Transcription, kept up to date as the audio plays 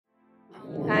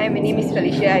Hi, my name is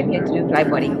Felcia. I'm here to do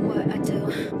flyboarding.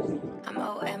 I'm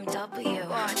OMW.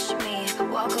 Watch me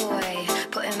walk away,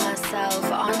 putting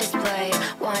myself on display.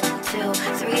 1, 2,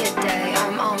 3 a day.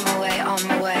 I'm on my way, on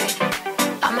my way.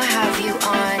 I'ma have you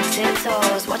on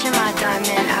tiptoes, watching my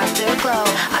diamond afterglow.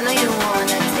 I know you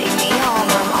wanna take me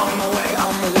home. I'm on my way,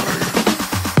 on my way.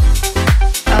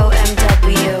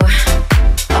 OMW,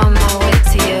 on my way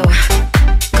to you.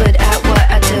 Good at what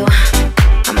I do.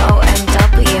 I'm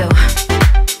OMW.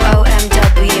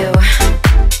 OMW,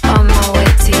 on my way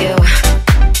to you.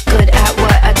 Good at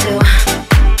what I do.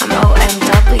 I'm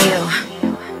OMW.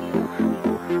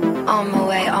 On my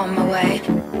way, on my way.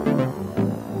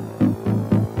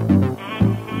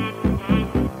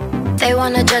 They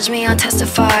wanna judge me, I'll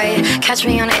testify. Catch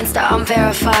me on Insta, I'm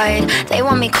verified. They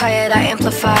want me quiet, I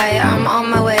amplify. I'm on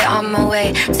my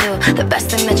way to the best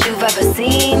thing that you've ever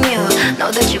seen. You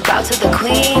know that you bow to the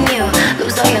queen. You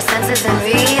lose all your senses and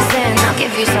reason. I'll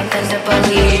give you something to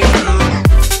believe.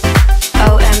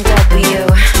 OMW,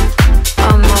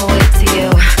 on my way to you.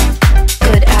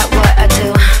 Good at what I do.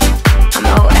 I'm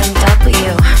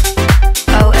OMW.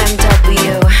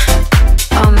 OMW,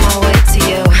 on my way to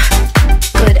you.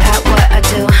 Good at what I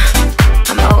do.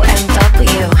 I'm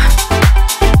OMW.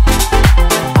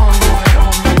 On my way,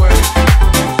 on my way.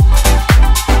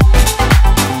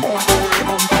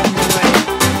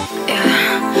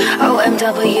 Yeah,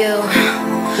 OMW.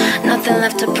 Nothing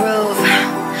left to prove.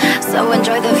 So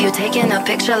enjoy the view, taking a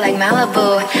picture like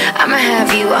Malibu. I'ma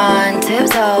have you on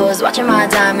tiptoes, watching my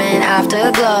diamond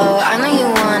afterglow. I know you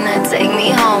wanna take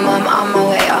me home. I'm on my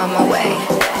way, on my way.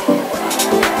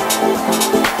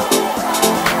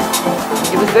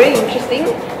 It was very interesting.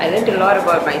 I learned a lot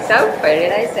about myself. I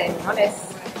realized I'm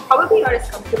probably not as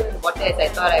comfortable in the water as I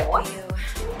thought I was.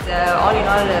 All in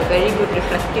all, a very good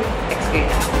reflective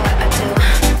experience.